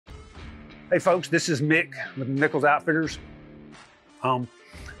Hey folks, this is Mick with Nichols Outfitters. I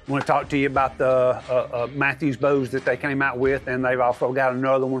want to talk to you about the Mathews bows that they came out with, and they've also got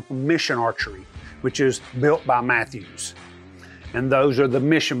another one from Mission Archery, which is built by Mathews. And those are the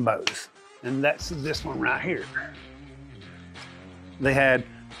Mission bows. And that's this one right here. They had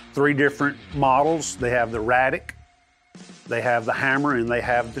 3 different models. They have the RADIK, they have the HAMMR, and they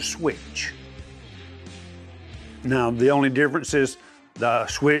have the switch. Now, the only difference is the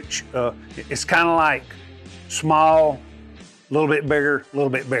switch, it's kind of like small, a little bit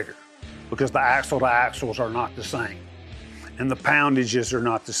bigger, because the axles are not the same. And the poundages are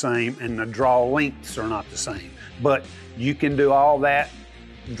not the same, and the draw lengths are not the same. But you can do all that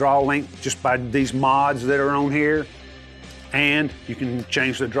draw length just by these mods that are on here. And you can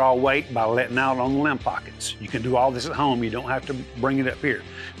change the draw weight by letting out on the limb pockets. You can do all this at home. You don't have to bring it up here.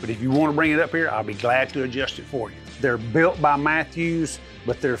 But if you want to bring it up here, I'll be glad to adjust it for you. They're built by Mathews,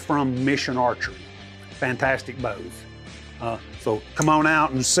 but they're from Mission Archery. Fantastic bows. So come on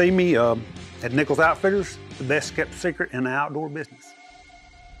out and see me at Nichols Outfitters, the best kept secret in the outdoor business.